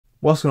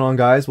What's going on,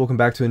 guys? Welcome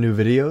back to a new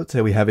video.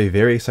 Today we have a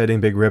very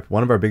exciting big rip,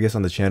 one of our biggest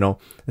on the channel.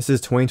 This is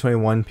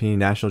 2021 Panini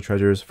National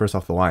Treasures first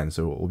off the line.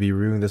 So we'll be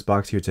reviewing this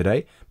box here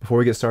today. Before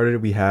we get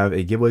started, we have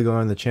a giveaway going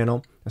on the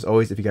channel. As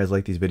always, if you guys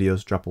like these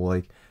videos, drop a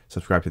like,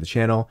 subscribe to the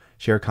channel,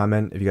 share a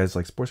comment. If you guys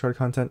like sports card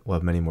content, we'll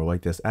have many more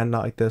like this and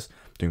not like this.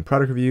 Doing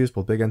product reviews,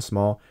 both big and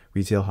small,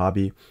 retail,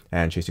 hobby,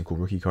 and chasing cool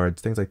rookie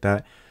cards, things like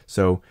that.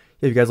 So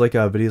yeah, if you guys like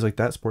videos like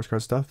that, sports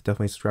card stuff,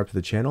 definitely subscribe to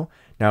the channel.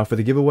 Now for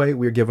the giveaway,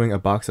 we're giving a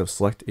box of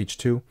Select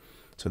H2.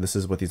 So this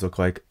is what these look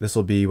like. This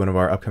will be one of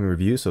our upcoming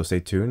reviews, so stay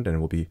tuned and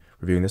we'll be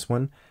reviewing this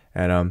one.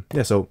 And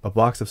yeah, so a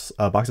box of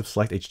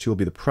Select H2 will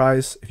be the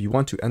prize. If you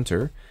want to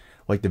enter,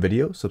 like the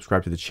video,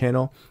 subscribe to the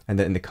channel, and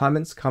then in the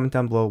comments, comment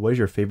down below what is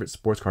your favorite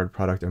sports card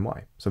product and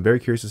why. So I'm very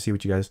curious to see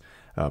what you guys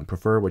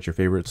prefer, what's your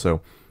favorite. So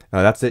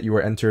that's it. You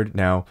are entered.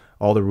 Now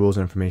all the rules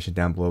and information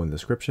down below in the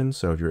description.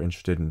 So if you're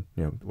interested in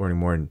learning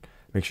more and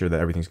make sure that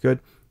everything's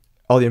good,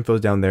 all the info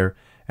is down there.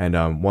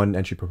 And one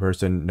entry per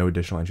person, no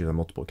additional entries on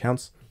multiple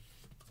accounts.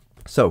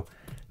 So,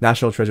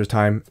 National Treasures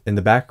time. In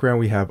the background,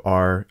 we have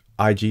our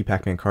IG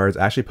Pac-Man cards.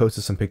 I actually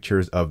posted some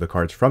pictures of the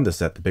cards from the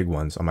set, the big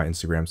ones, on my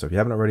Instagram. So if you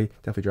haven't already,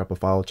 definitely drop a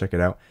follow, check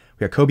it out.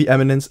 We got Kobe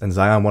Eminence and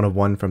Zion 1 of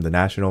 1 from the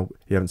National.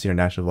 If you haven't seen our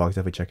National vlogs,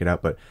 definitely check it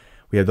out. But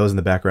we have those in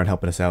the background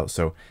helping us out.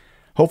 So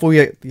hopefully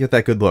we get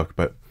that good look.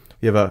 But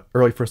we have an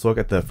early first look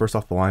at the first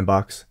off the line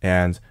box.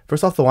 And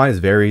first off the line is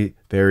very,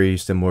 very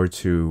similar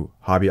to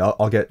Hobby.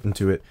 I'll get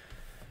into it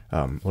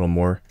a little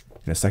more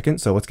in a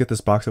second. So let's get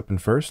this box open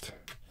first.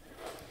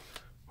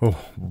 Oh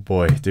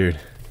boy, dude,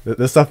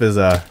 this stuff is,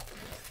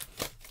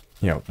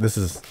 this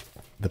is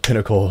the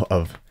pinnacle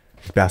of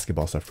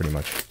basketball stuff pretty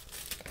much.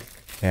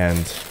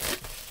 And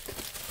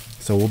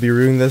so we'll be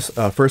reviewing this.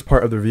 First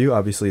part of the review,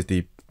 obviously, is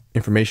the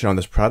information on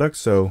this product.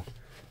 So,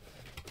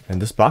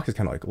 and this box is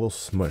kind of like a little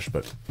smushed,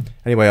 but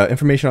anyway,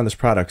 information on this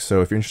product.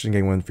 So if you're interested in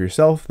getting one for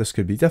yourself, this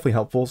could be definitely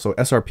helpful. So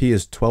SRP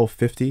is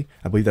 $12.50.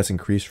 I believe that's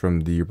increased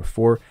from the year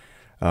before.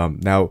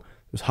 Now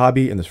there's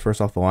Hobby, and this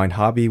first off the line.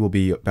 Hobby will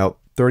be about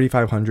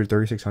 $3,500,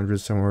 $3,600,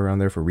 somewhere around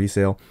there for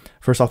resale.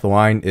 First off the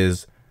line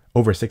is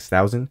over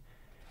 $6,000,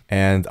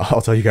 and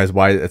I'll tell you guys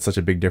why it's such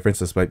a big difference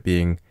despite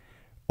being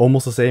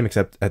almost the same,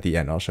 except at the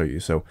end I'll show you.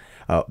 So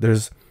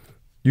there's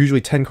usually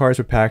 10 cards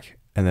per pack,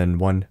 and then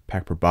 1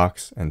 pack per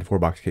box, and 4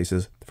 box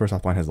cases. The first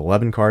off the line has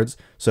 11 cards,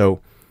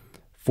 so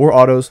 4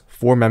 autos,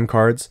 4 mem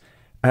cards.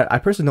 I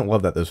personally don't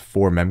love that there's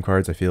 4 mem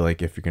cards. I feel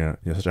like if you're gonna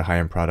such a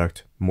high-end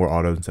product, more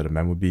autos instead of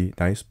mem would be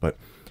nice, but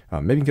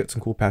maybe you can get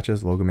some cool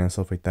patches, logoman,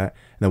 stuff like that.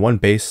 And then 1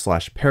 base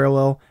 /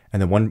 parallel,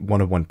 and then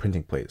one of 1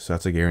 printing plate. So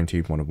that's a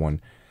guaranteed 1 of 1.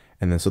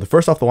 And then so the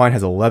first off the line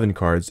has 11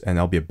 cards, and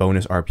that'll be a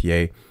bonus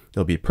RPA.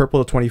 There'll be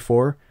purple to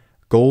 24,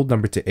 gold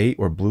number to 8,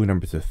 or blue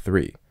number to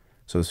 3.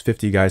 So there's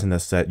 50 guys in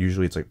this set.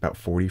 Usually it's like about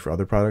 40 for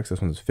other products.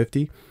 This one's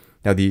 50.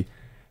 Now the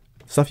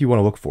stuff you want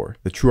to look for,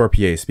 the true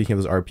RPAs. Speaking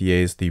of those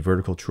RPAs, the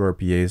vertical true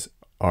RPAs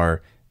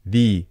are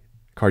the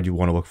card you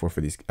want to look for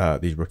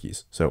these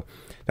rookies. So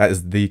that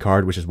is the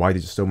card, which is why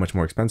these are so much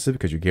more expensive,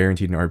 because you're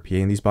guaranteed an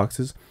RPA in these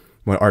boxes.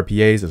 One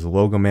RPAs is a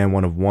logoman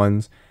 1 of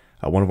 1s,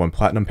 1 of 1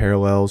 platinum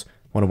parallels,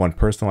 1 of 1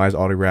 personalized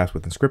autographs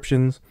with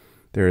inscriptions.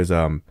 There's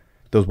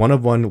those 1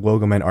 of 1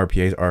 logoman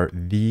RPAs are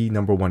the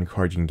 #1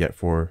 card you can get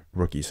for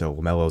rookies. So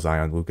LaMelo,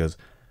 Zion, Luka's,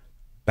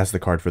 that's the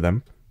card for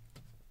them.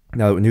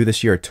 Now new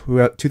this year,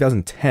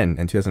 2010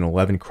 and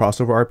 2011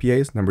 crossover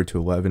RPAs, number to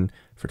 11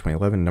 for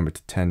 2011, number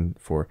to 10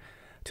 for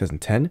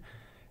 2010.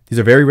 These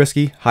are very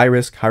risky, high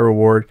risk, high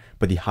reward,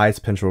 but the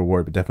highest potential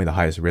reward, but definitely the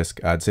highest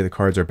risk. I'd say the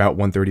cards are about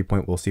 130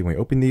 point. We'll see when we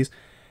open these.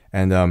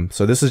 And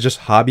so this is just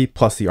Hobby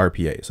plus the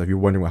RPA. So if you're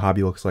wondering what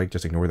Hobby looks like,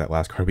 just ignore that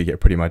last card we get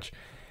pretty much.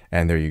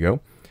 And there you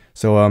go.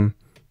 So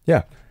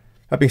yeah,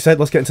 that being said,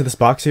 let's get into this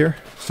box here.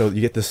 So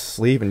you get this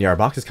sleeve, and yeah, our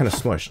box is kind of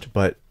smushed,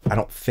 but I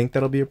don't think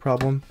that'll be a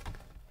problem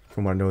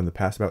from what I know in the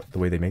past about the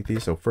way they make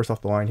these. So first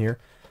off the line here,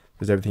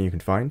 there's everything you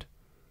can find.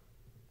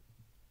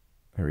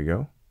 There we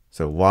go.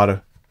 So a lot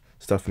of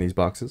stuff in these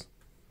boxes.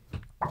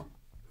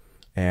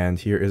 And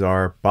here is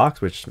our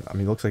box, which, I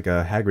mean, looks like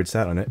a Hagrid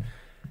sat on it.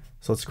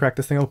 So let's crack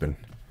this thing open.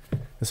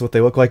 This is what they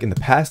look like in the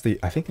past.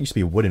 I think they used to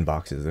be wooden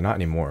boxes. They're not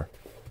anymore.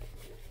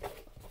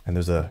 And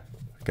there's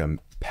like a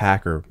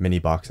pack or mini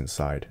box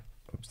inside.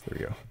 Oops, there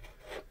we go.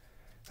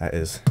 That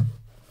is...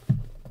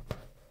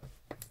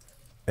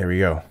 There we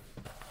go.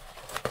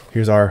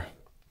 Here's our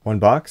 1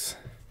 box.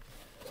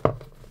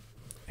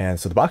 And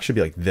so the box should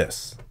be like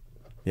this.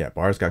 Yeah,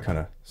 bars got kind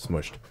of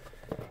smushed.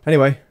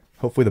 Anyway,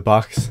 hopefully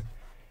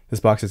this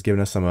box has given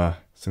us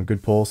some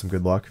good pull, some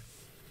good luck.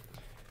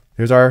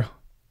 Here's our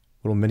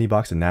little mini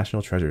box of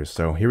National Treasures.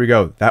 So here we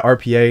go. That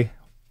RPA,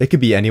 it could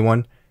be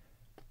anyone.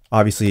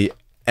 Obviously,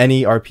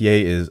 any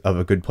RPA is of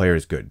a good player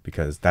is good,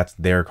 because that's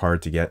their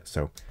card to get.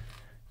 So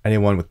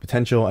anyone with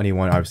potential,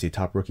 anyone, obviously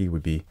top rookie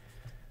would be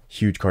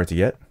huge card to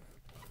get.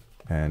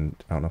 And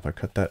I don't know if I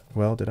cut that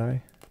well, did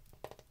I?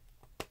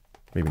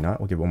 Maybe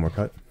not. We'll give one more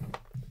cut.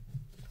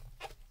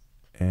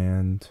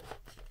 And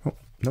oh,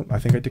 nope, I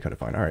think I did cut it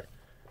fine. All right.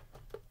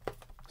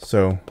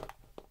 So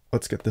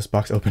let's get this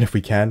box open if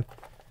we can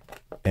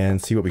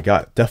and see what we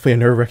got. Definitely a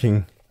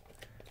nerve-wracking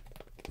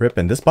rip.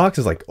 And this box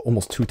is like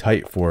almost too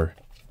tight for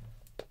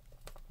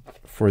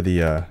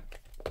the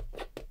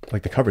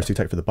like the cover's too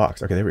tight for the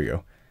box. Okay, there we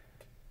go.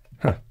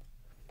 Huh.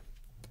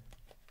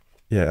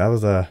 Yeah, that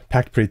was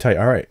packed pretty tight.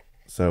 All right,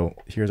 so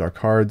here's our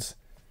cards,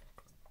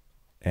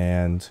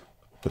 and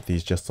put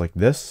these just like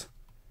this.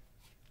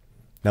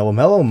 Now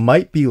LaMelo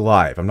might be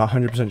live. I'm not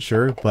 100%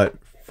 sure, but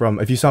from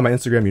if you saw my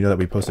Instagram, you know that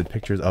we posted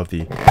pictures of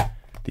the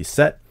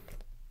set,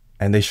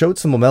 and they showed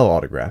some LaMelo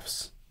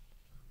autographs.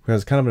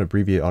 It's kind of an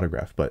abbreviated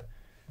autograph, but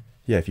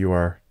yeah, if you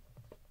are,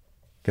 I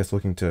guess,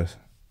 looking to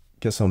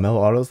get some LaMelo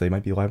autos, they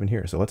might be live in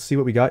here. So let's see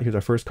what we got. Here's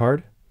our first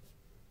card.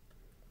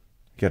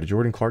 We got a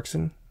Jordan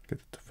Clarkson. Get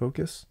it to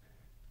focus.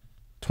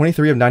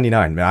 23 of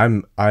 99.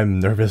 Man, I'm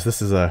nervous.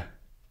 This is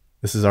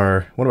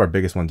our one of our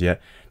biggest ones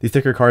yet. These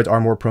thicker cards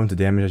are more prone to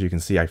damage, as you can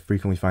see. I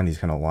frequently find these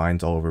kind of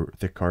lines all over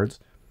thick cards,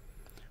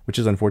 which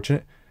is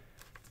unfortunate.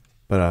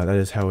 But that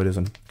is how it is.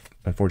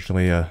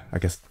 Unfortunately, I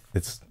guess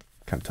it's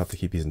kind of tough to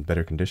keep these in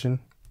better condition.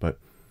 But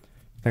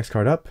next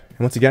card up. And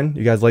once again,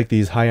 you guys like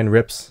these high-end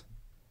rips,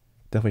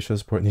 definitely show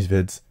support in these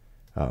vids.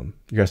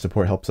 You guys'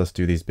 support helps us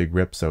do these big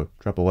rips, so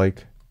drop a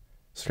like,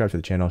 subscribe to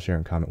the channel, share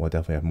and comment. We'll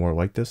definitely have more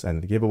like this.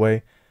 And the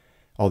giveaway,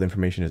 all the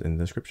information is in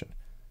the description.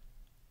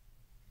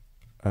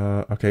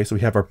 Okay, so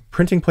we have our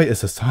printing plate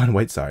is Hassan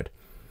Whiteside.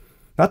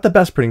 Not the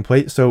best printing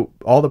plate. So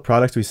all the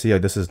products we see,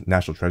 like this is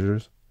National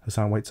Treasures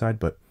Hassan Whiteside,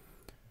 but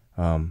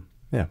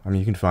yeah, I mean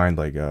you can find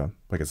like a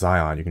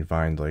Zion, you can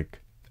find like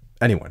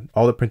anyone.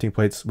 All the printing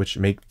plates which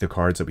make the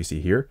cards that we see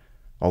here,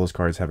 all those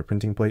cards have a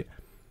printing plate.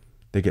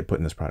 They get put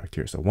in this product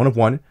here. So 1 of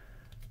 1,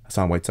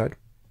 Hassan Whiteside.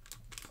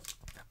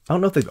 I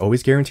don't know if they've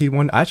always guaranteed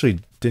one. I actually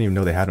didn't even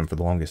know they had them for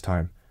the longest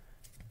time.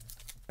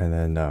 And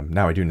then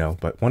now I do know,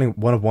 but 1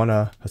 of 1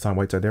 Hassan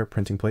Whiteside there,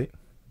 printing plate.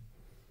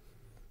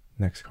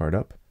 Next card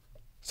up.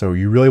 So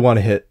you really want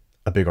to hit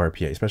a big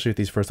RPA, especially with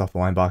these first off the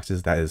line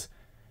boxes. That's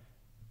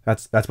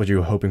what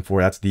you're hoping for.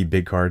 That's the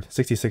big card.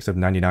 66 of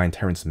 99,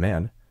 Terrence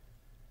Mann.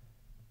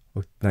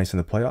 Looked nice in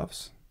the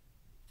playoffs.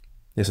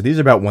 Yeah, so these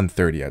are about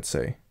 130, I'd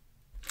say.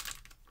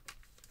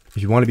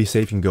 If you want to be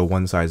safe, you can go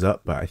one size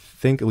up, but I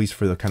think at least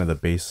for the kind of the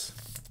base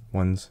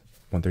ones,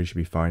 130 should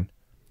be fine.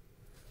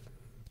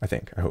 I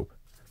think, I hope.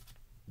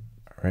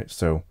 All right,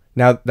 so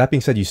now that being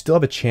said, you still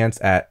have a chance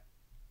at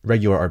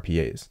regular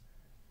RPAs.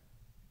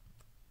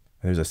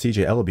 And there's a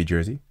CJ Ellaby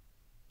jersey,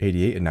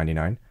 88 and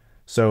 99.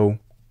 So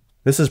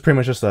this is pretty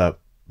much just a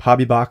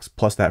hobby box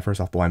plus that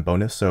first off the line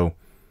bonus. So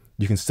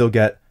you can still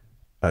get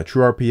a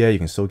true RPA, you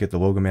can still get the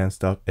logoman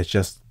stuff. It's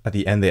just at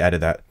the end they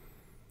added that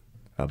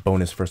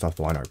bonus first off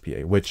the line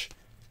RPA, which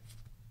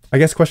I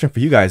guess question for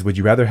you guys, would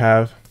you rather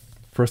have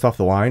first off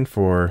the line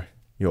for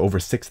over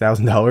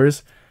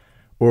 $6,000,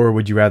 or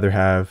would you rather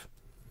have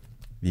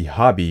the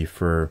hobby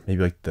for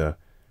maybe like the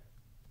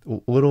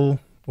little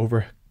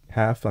over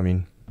half? I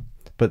mean,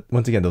 but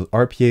once again, those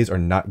RPAs are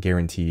not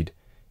guaranteed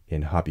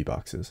in hobby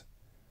boxes.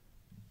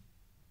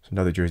 So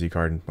another jersey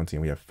card, and once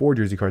again we have 4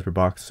 jersey cards per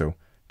box. So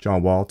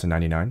John Wall to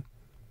 99.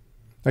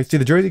 Like, see,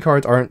 the jersey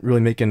cards aren't really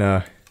making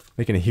a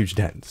huge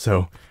dent,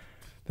 so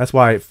that's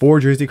why 4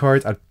 jersey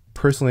cards. I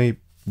personally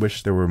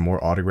wish there were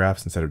more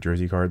autographs instead of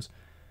jersey cards,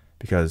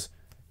 because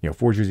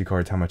 4 jersey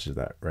cards, how much is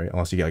that, right?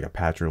 Unless you get like a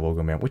patch or a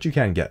logo man, which you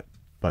can get,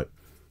 but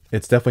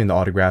it's definitely in the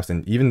autographs,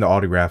 and even the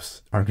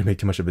autographs aren't gonna make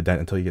too much of a dent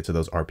until you get to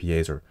those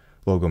RPAs or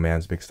logo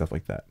mans, big stuff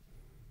like that.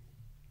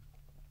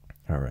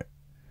 All right,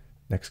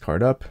 next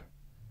card up.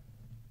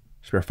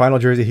 Should be our final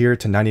jersey here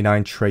to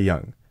 99, Trae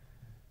Young.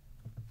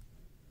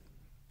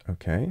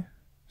 Okay,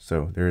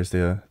 so there's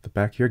the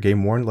back here,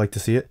 game worn. Like to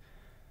see it.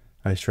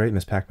 Nice Trae.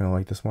 Miss Pac-Man,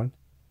 like this one.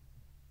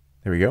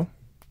 There we go.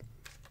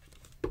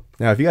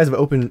 Now, if you guys have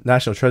opened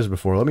National Treasures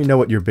before, let me know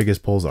what your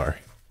biggest pulls are.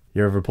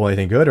 You ever pull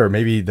anything good, or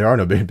maybe there are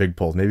no big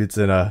pulls. Maybe it's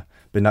been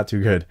not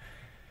too good.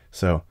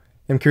 So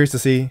I'm curious to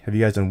see, have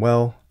you guys done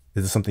well?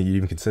 Is this something you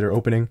even consider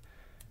opening?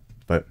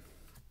 But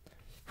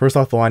first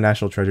off the line,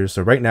 National Treasures.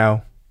 So right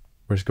now,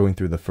 we're just going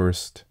through the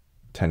first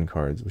 10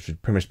 cards, which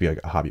should pretty much be like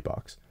a hobby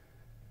box.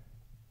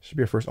 Should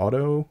be our first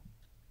auto.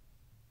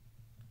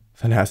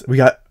 We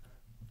got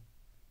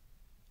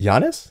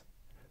Giannis.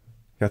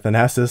 We got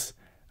Thanasis,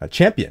 a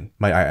champion,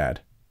 might I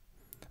add.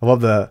 I love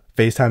the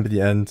FaceTime at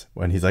the end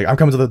when he's like, "I'm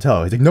coming to the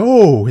hotel." He's like,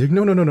 "No." He's like,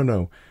 "No, no, no, no,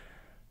 no."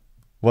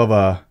 Love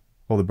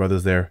all the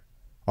brothers there.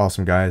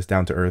 Awesome guys,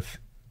 down to earth.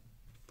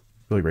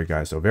 Really great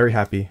guys. So very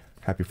happy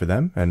for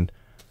them. And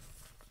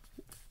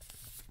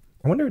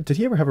I wonder, did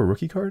he ever have a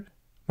rookie card?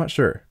 I'm not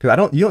sure,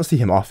 because you don't see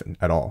him often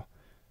at all.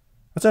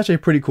 That's actually a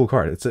pretty cool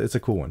card. It's a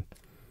cool one.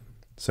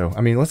 So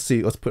I mean, let's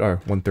see. Let's put our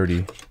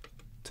 130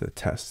 to the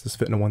test. Does this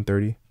fit in a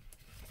 130?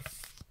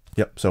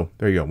 Yep. So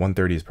there you go.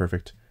 130 is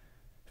perfect.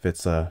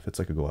 Fits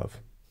like a glove.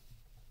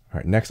 All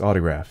right. Next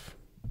autograph.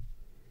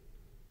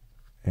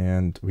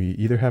 And we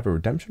either have a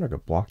redemption or like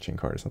a blockchain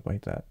card or something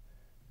like that.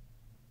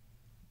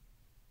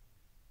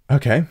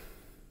 Okay.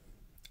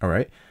 All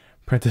right.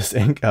 Prentice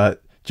Ink.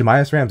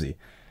 Jamias Ramsey.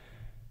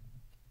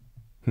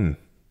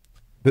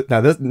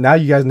 Now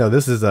you guys know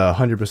this is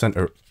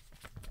 100%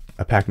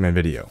 a Pac-Man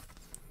video.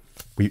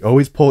 We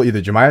always pull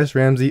either Jamias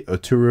Ramsey,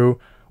 Oturu,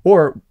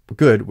 Or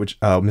good, which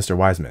Mr.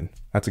 Wiseman.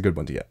 That's a good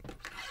one to get.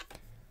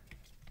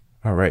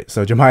 All right,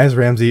 so Jahmiah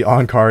Ramsey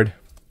on card.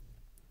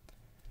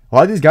 A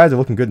lot of these guys are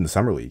looking good in the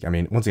summer league. I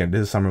mean, once again,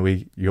 this is summer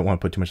league. You don't want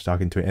to put too much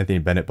stock into it. Anthony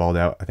Bennett balled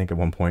out, I think, at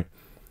one point,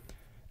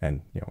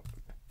 and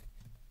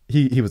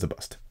he was a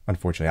bust.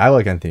 Unfortunately, I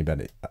like Anthony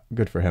Bennett.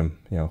 Good for him.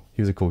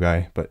 He was a cool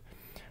guy. But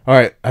all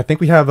right, I think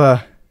we have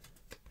a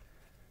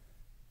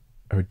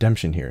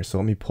redemption here. So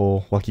let me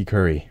pull Lucky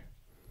Curry.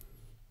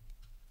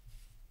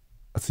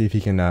 Let's see if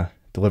he can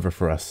deliver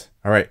for us.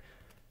 All right.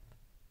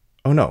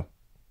 Oh no.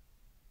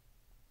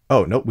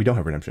 Oh no, we don't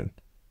have redemption.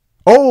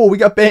 Oh, we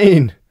got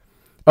Bane.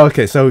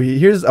 Okay, so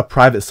here's a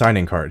private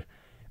signing card,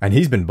 and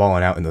he's been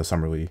balling out in the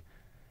summer league.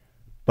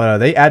 But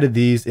they added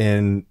these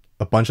in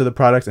a bunch of the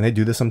products, and they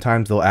do this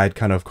sometimes. They'll add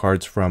kind of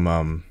cards from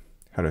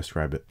how to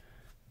describe it,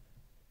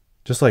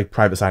 just like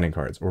private signing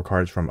cards or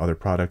cards from other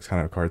products,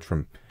 kind of cards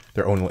from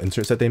their own little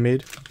inserts that they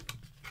made,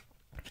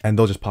 and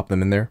they'll just pop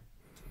them in there.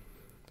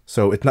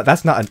 So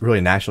that's not really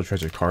a National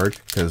Treasure card,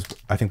 because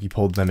I think we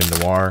pulled them in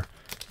Noir,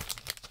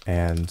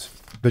 and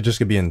they're just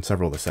gonna be in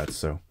several of the sets.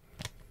 So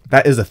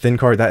that is a thin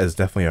card. That is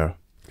definitely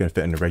gonna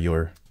fit in a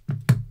regular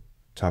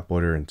top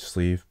loader and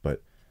sleeve.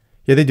 But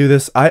yeah, they do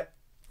this.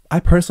 I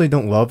personally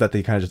don't love that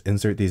they kind of just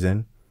insert these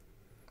in.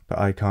 But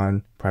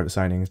Icon, private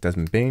signings,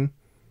 Desmond Bane.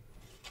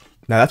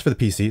 Now that's for the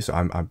PC, so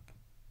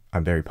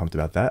I'm very pumped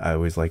about that. I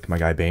always like my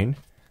guy Bane.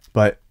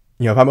 But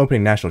if I'm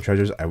opening National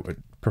Treasures, I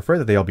would prefer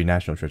that they all be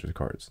National Treasures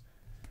cards.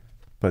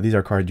 But these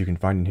are cards you can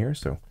find in here,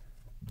 so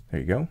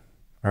there you go.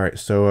 All right,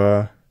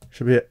 so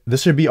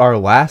this should be our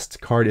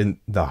last card in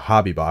the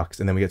hobby box,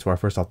 and then we get to our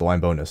first off the line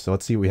bonus. So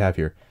let's see what we have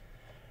here.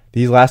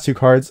 These last two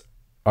cards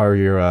are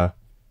your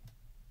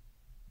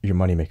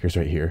money makers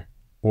right here,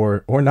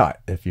 or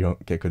not if you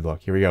don't get good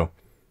luck. Here we go.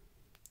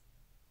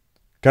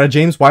 Got a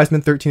James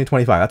Wiseman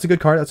 13/25. That's a good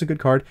card. That's a good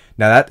card.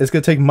 Now that is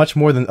going to take much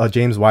more than a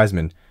James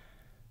Wiseman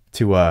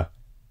to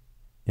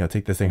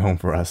take this thing home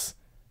for us.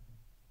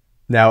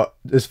 Now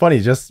it's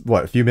funny. Just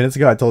a few minutes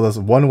ago I told us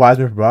one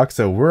Wiseman per box,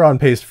 so we're on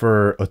pace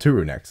for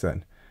Oturu next.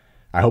 Then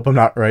I hope I'm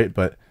not right,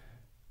 but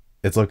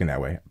it's looking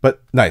that way.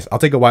 But nice. I'll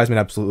take a Wiseman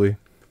absolutely.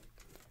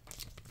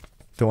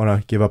 Don't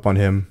want to give up on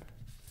him.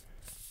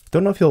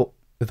 Don't know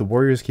if the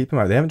Warriors keep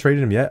him. They haven't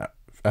traded him yet.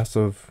 As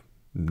of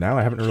now,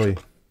 I haven't really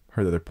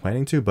heard that they're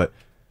planning to, but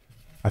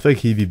I feel like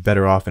he'd be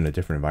better off in a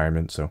different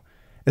environment. So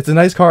it's a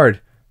nice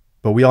card,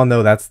 but we all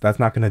know that's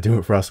not going to do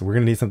it for us. We're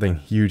going to need something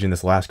huge in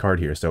this last card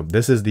here. So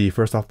this is the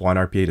first off the line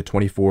RPA to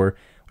 24,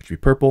 which would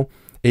be purple,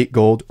 8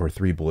 gold, or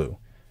 3 blue.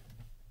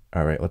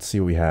 All right, let's see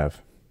what we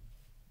have.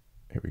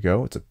 Here we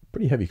go. It's a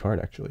pretty heavy card,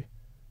 actually.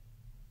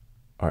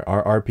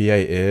 Our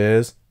RPA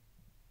is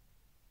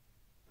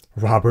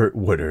Robert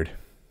Woodard.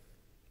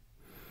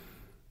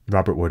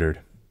 Robert Woodard.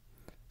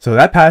 So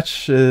that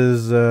patch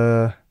is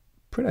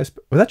pretty nice.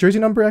 Was that jersey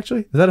number,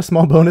 actually? Is that a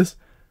small bonus?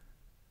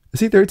 Is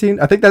he 13?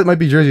 I think that might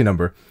be jersey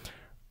number.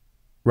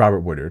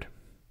 Robert Woodard.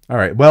 All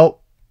right,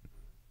 well,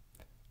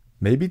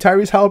 maybe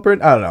Tyrese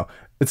Haliburton? I don't know.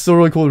 It's still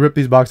really cool to rip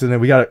these boxes, and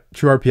we got a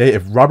true RPA.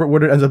 If Robert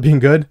Woodard ends up being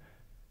good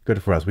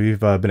for us. We've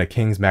been a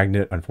Kings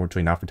magnet,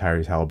 unfortunately not for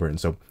Tyrese Haliburton.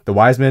 So the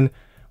Wiseman,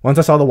 once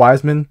I saw the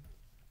Wiseman,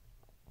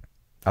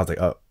 I was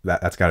like, oh,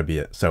 that's got to be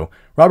it. So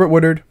Robert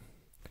Woodard.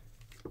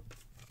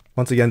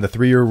 Once again, the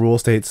 3-year rule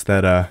states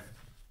that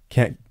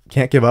can't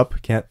give up,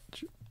 can't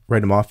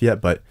write him off yet.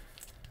 But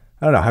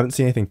I don't know. I haven't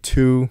seen anything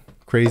too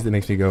crazy that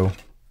makes me go,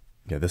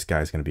 yeah, this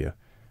guy's going to be a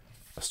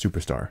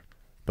superstar.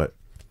 But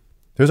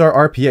there's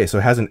our RPA. So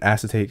it has an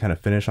acetate kind of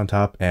finish on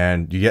top,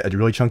 and you get a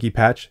really chunky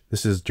patch.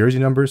 This is jersey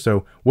number.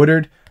 So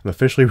Woodard, I'm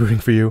officially rooting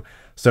for you.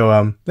 So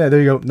yeah,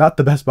 there you go. Not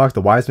the best box.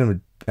 The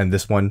Wiseman and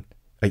this one,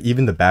 like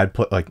even the bad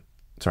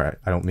sorry,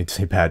 I don't mean to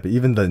say bad, but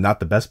even the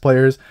not the best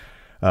players.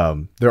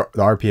 The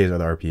RPAs are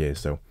the RPAs,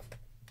 so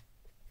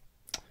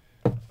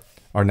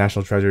our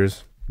National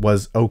Treasures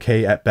was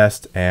okay at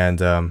best, and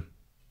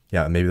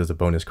yeah, maybe there's a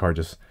bonus card.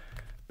 Just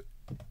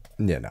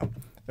yeah, no.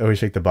 I always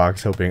shake the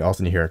box, hoping all of a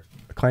sudden you hear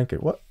a clank.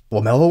 What?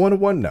 LaMelo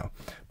 101? No.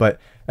 But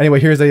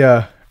anyway, here's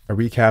a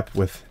recap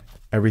with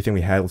everything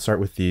we had. Let's start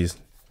with these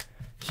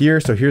here.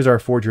 So here's our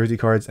 4 jersey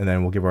cards, and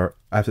then we'll give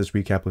after this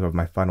recap, we'll have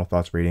my final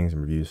thoughts, ratings,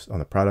 and reviews on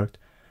the product.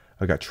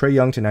 I got Trae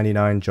Young to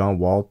 99, John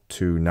Wall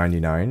to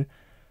 99.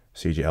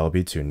 CJ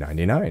LB to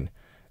 99,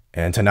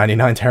 and to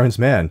 99 Terrence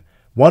Mann,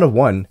 1 of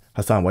 1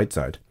 Hassan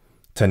Whiteside,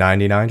 to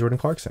 99 Jordan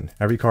Clarkson.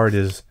 Every card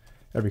is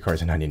a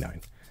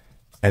 99,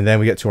 and then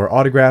we get to our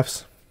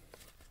autographs.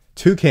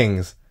 2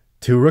 Kings,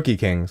 2 rookie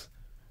Kings,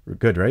 we're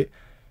good, right?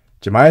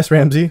 Jahmiah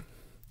Ramsey,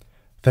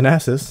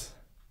 Thanasis,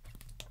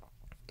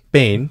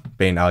 Bane.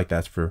 I like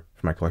that for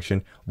my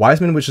collection.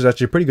 Wiseman, which is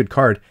actually a pretty good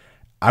card.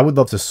 I would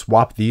love to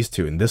swap these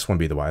two, and this one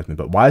be the Wiseman,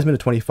 but Wiseman to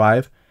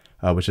 25.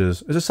 Which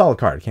is a solid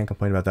card. Can't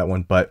complain about that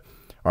one. But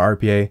our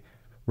RPA,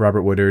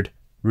 Robert Woodard,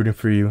 rooting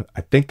for you.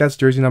 I think that's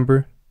jersey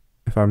number,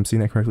 if I'm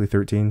seeing that correctly,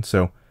 13.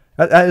 So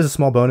that is a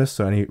small bonus.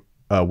 So any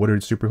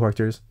Woodard super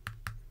collectors,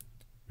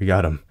 we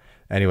got them.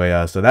 Anyway,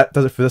 so that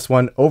does it for this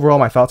one. Overall,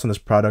 my thoughts on this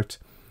product,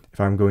 if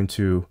I'm going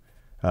to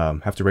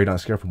have to rate on a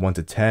scale from 1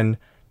 to 10,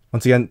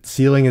 Once again,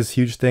 ceiling is a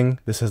huge thing.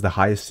 This has the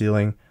highest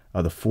ceiling.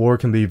 The floor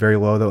can be very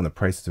low though, and the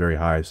price is very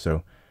high.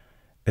 So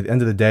at the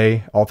end of the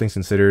day, all things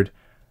considered,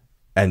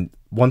 and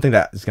one thing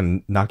that is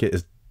going to knock it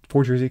is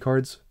 4 jersey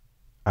cards.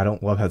 I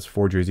don't love how it's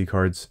 4 jersey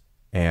cards,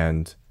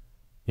 and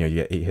you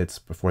get 8 hits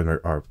before them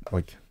are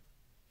like,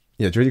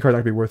 jersey cards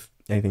not going to be worth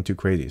anything too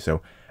crazy.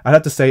 So I'd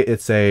have to say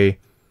I'd say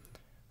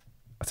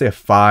a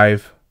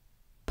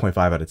 5.5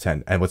 out of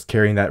 10. And what's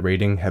carrying that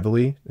rating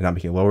heavily and not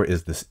making it lower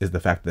is the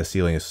fact that the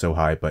ceiling is so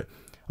high. But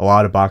a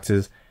lot of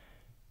boxes,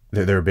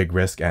 they're a big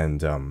risk,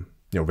 and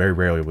very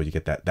rarely will you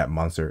get that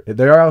monster.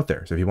 They are out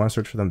there, so if you want to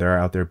search for them, they are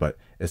out there, but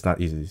it's not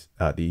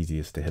the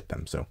easiest to hit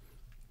them. So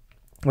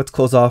let's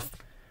close off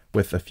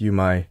with a few of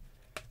my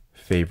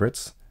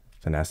favorites.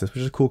 Thanasis, which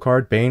is a cool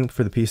card. Bane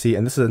for the PC,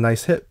 and this is a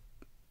nice hit.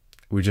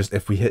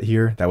 If we hit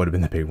here, that would have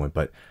been the big one,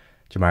 but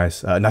not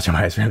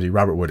Jemias Ramsey,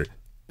 Robert Woodard.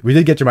 We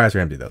did get Jemias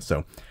Ramsey though,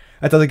 so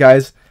that does it,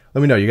 guys.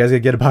 Let me know. You guys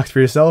gonna get a box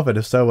for yourself? And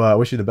if so, I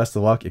wish you the best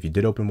of luck. If you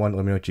did open one,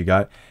 let me know what you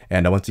got.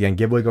 And once again,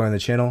 giveaway going on the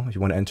channel. If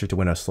you want to enter to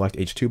win a select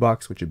H2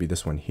 box, which would be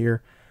this one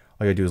here,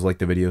 all you gotta do is like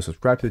the video,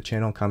 subscribe to the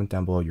channel, comment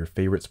down below your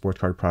favorite sports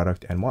card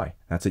product and why.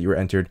 That's it. You were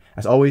entered.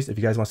 As always, if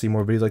you guys want to see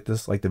more videos like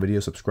this, like the video,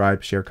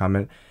 subscribe, share,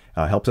 comment.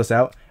 Helps us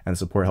out, and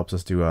support helps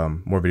us do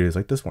more videos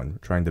like this one,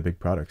 trying the big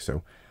product.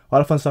 So a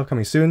lot of fun stuff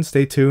coming soon.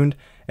 Stay tuned,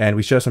 and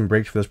we should have some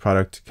breaks for this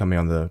product coming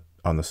on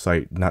the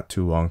site not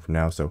too long from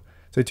now. So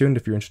stay tuned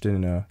if you're interested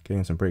in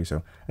getting some breaks.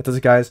 So that does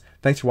it, guys.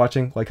 Thanks for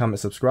watching. Like, comment,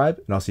 subscribe,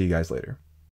 and I'll see you guys later.